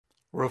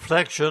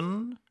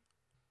Reflection.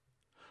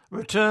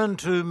 Return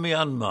to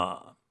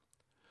Myanmar.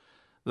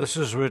 This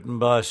is written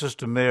by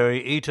Sister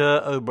Mary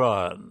Ita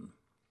O'Brien.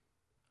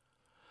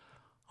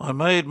 I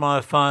made my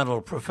final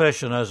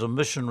profession as a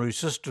missionary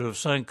sister of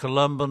St.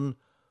 Columban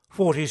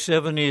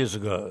 47 years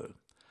ago.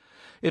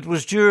 It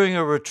was during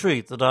a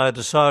retreat that I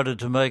decided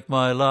to make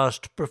my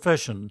last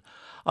profession.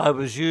 I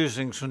was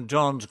using St.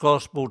 John's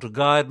Gospel to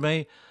guide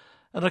me,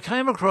 and I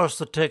came across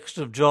the text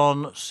of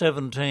John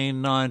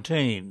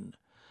 17:19.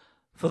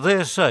 For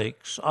their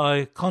sakes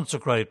I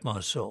consecrate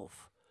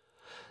myself.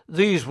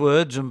 These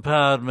words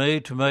empowered me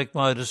to make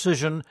my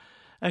decision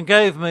and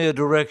gave me a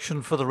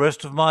direction for the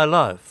rest of my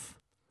life.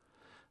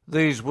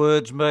 These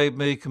words made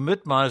me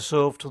commit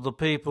myself to the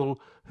people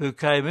who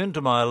came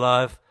into my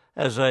life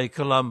as a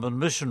Columban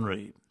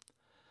missionary.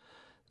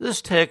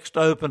 This text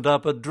opened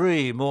up a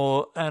dream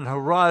or an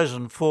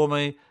horizon for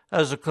me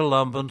as a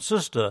Columban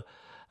sister,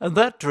 and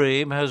that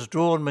dream has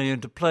drawn me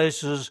into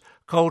places,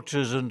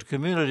 cultures and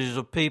communities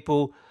of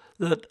people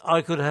that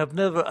I could have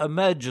never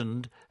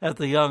imagined at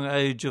the young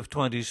age of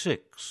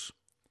 26.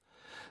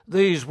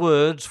 These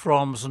words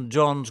from St.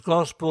 John's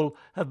Gospel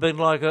have been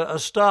like a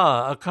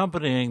star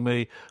accompanying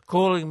me,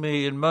 calling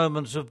me in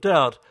moments of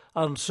doubt,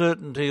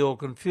 uncertainty or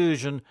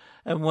confusion,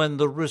 and when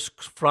the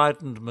risks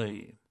frightened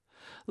me.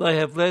 They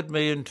have led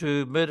me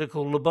into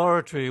medical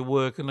laboratory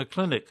work in a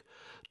clinic,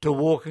 to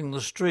walking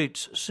the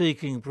streets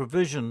seeking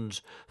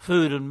provisions,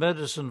 food and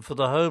medicine for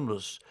the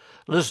homeless,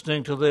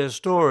 listening to their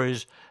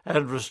stories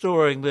and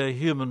restoring their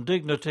human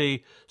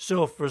dignity,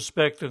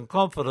 self-respect and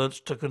confidence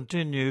to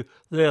continue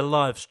their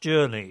life's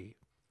journey.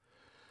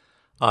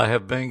 I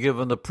have been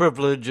given the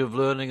privilege of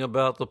learning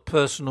about the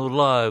personal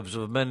lives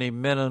of many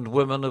men and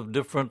women of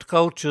different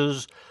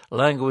cultures,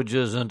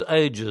 languages and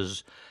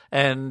ages,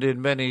 and in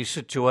many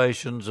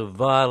situations of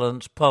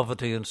violence,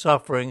 poverty and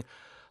suffering,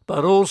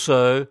 but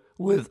also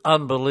with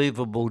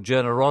unbelievable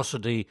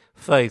generosity,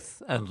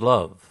 faith and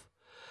love.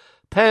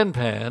 Pan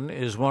Pan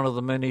is one of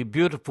the many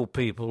beautiful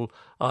people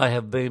I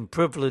have been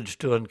privileged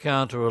to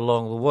encounter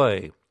along the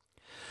way.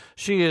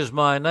 She is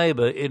my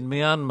neighbour in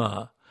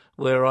Myanmar,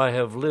 where I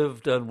have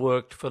lived and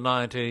worked for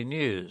 19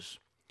 years.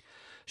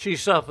 She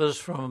suffers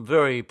from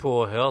very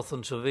poor health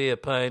and severe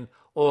pain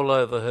all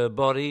over her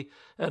body,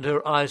 and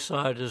her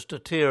eyesight is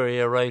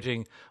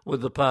deteriorating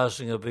with the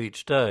passing of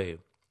each day.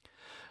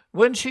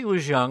 When she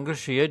was younger,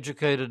 she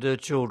educated her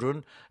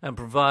children and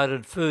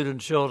provided food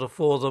and shelter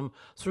for them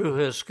through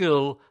her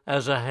skill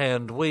as a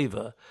hand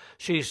weaver.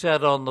 She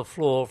sat on the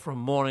floor from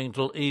morning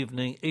till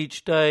evening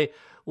each day,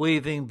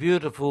 weaving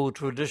beautiful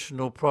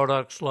traditional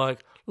products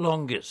like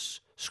longis,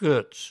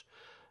 skirts,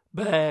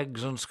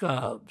 bags and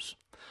scarves.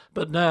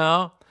 But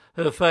now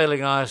her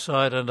failing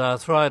eyesight and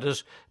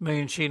arthritis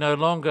means she no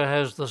longer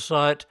has the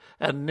sight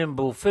and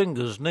nimble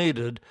fingers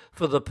needed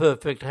for the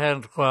perfect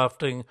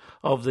handcrafting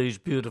of these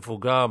beautiful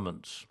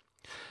garments.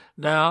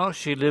 Now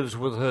she lives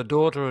with her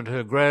daughter and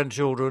her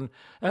grandchildren,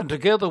 and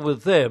together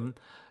with them,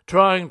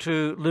 trying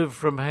to live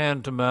from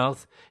hand to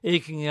mouth,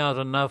 eking out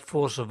enough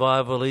for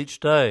survival each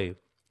day.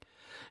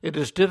 It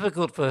is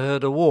difficult for her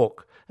to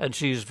walk, and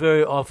she is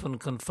very often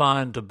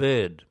confined to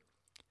bed.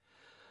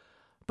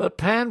 But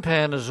Pan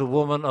Pan is a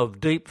woman of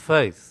deep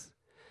faith.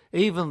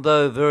 Even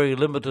though very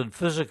limited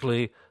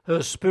physically,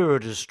 her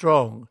spirit is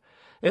strong.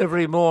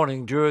 Every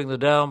morning during the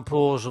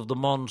downpours of the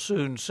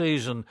monsoon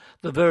season,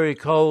 the very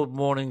cold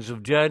mornings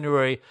of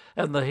January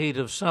and the heat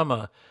of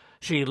summer,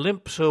 she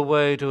limps her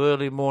way to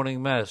early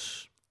morning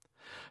mass.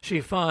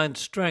 She finds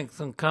strength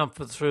and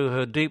comfort through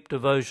her deep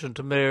devotion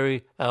to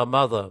Mary, our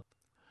Mother.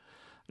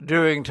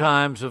 During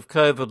times of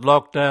COVID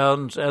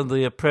lockdowns and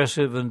the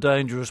oppressive and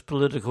dangerous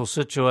political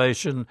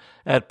situation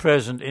at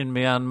present in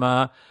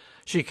Myanmar,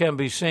 she can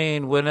be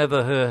seen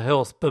whenever her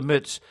health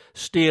permits,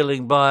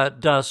 stealing by at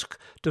dusk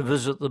to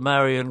visit the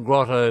Marian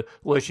Grotto,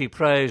 where she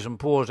prays and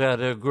pours out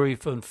her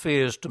grief and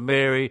fears to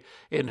Mary,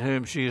 in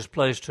whom she has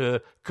placed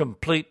her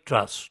complete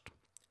trust.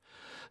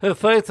 Her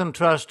faith and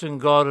trust in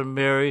God and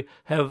Mary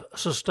have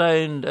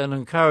sustained and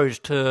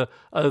encouraged her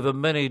over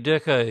many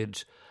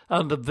decades,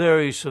 under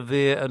very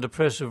severe and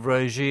oppressive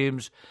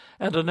regimes,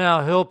 and are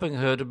now helping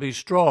her to be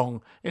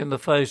strong in the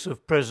face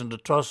of present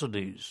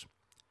atrocities.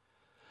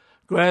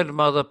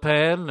 Grandmother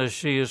Pan, as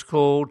she is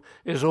called,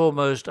 is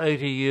almost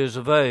 80 years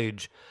of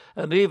age,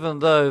 and even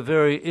though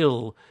very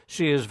ill,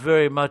 she is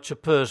very much a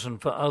person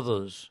for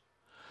others.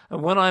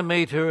 And when I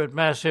meet her at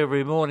Mass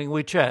every morning,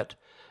 we chat,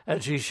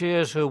 and she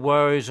shares her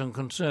worries and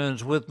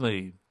concerns with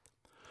me.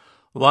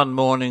 One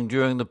morning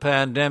during the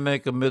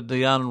pandemic, amid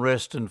the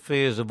unrest and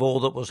fears of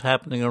all that was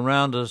happening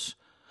around us,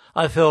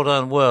 I felt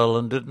unwell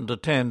and didn't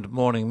attend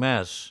morning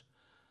Mass.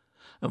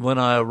 And when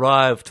I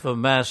arrived for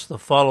Mass the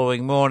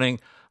following morning,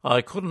 I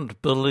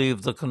couldn't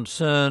believe the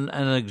concern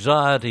and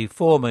anxiety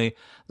for me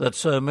that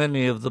so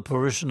many of the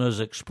parishioners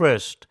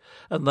expressed,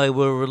 and they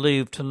were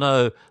relieved to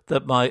know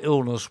that my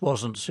illness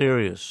wasn't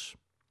serious.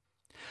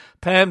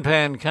 Pan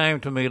Pan came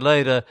to me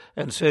later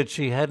and said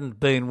she hadn't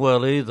been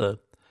well either.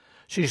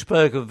 She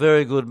spoke of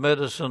very good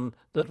medicine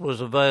that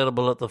was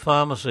available at the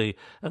pharmacy,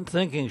 and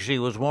thinking she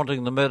was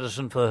wanting the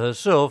medicine for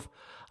herself,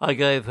 I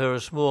gave her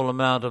a small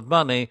amount of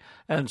money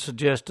and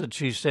suggested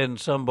she send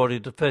somebody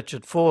to fetch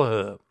it for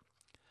her.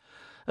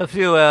 A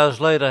few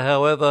hours later,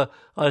 however,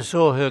 I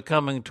saw her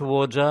coming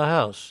towards our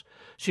house.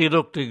 She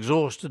looked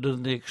exhausted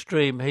in the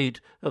extreme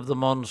heat of the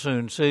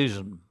monsoon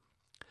season.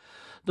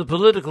 The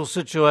political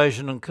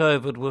situation and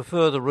COVID were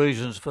further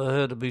reasons for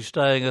her to be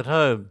staying at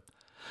home,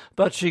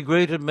 but she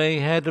greeted me,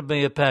 handed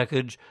me a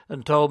package,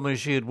 and told me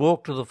she had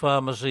walked to the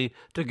pharmacy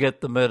to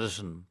get the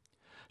medicine.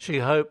 She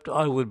hoped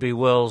I would be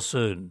well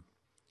soon.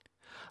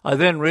 I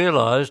then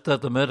realised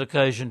that the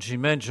medication she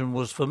mentioned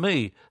was for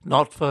me,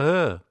 not for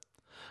her.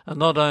 And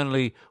not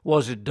only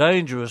was it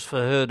dangerous for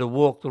her to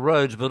walk the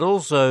roads, but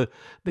also,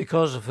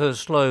 because of her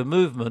slow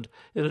movement,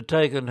 it had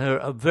taken her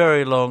a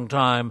very long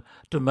time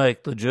to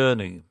make the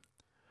journey.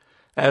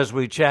 As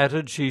we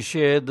chatted, she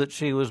shared that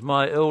she was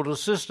my elder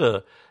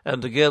sister,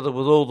 and together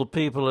with all the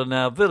people in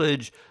our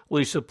village,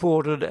 we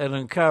supported and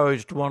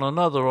encouraged one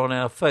another on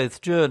our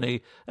faith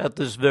journey at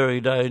this very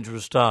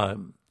dangerous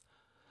time.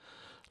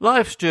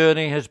 Life's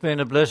journey has been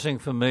a blessing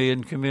for me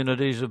in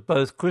communities of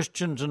both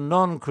Christians and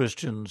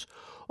non-Christians,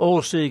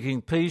 all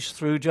seeking peace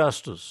through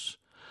justice.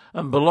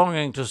 And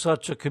belonging to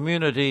such a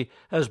community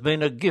has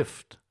been a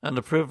gift and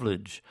a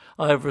privilege.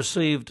 I have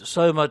received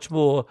so much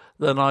more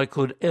than I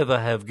could ever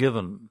have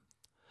given.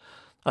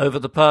 Over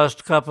the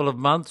past couple of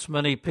months,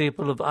 many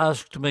people have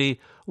asked me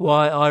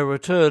why I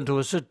return to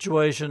a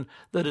situation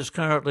that is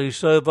currently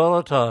so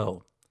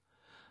volatile.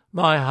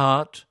 My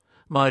heart,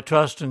 my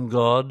trust in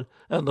God,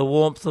 and the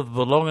warmth of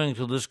belonging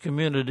to this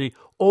community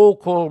all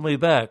call me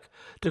back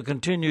to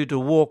continue to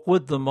walk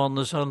with them on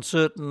this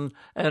uncertain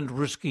and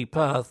risky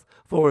path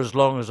for as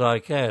long as I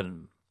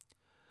can.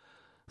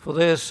 For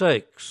their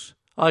sakes,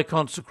 I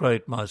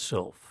consecrate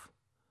myself.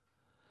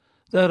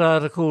 That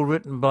article,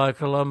 written by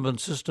Columban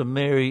sister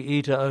Mary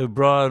Ita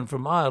O'Brien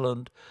from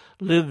Ireland,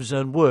 lives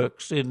and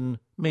works in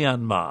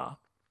Myanmar.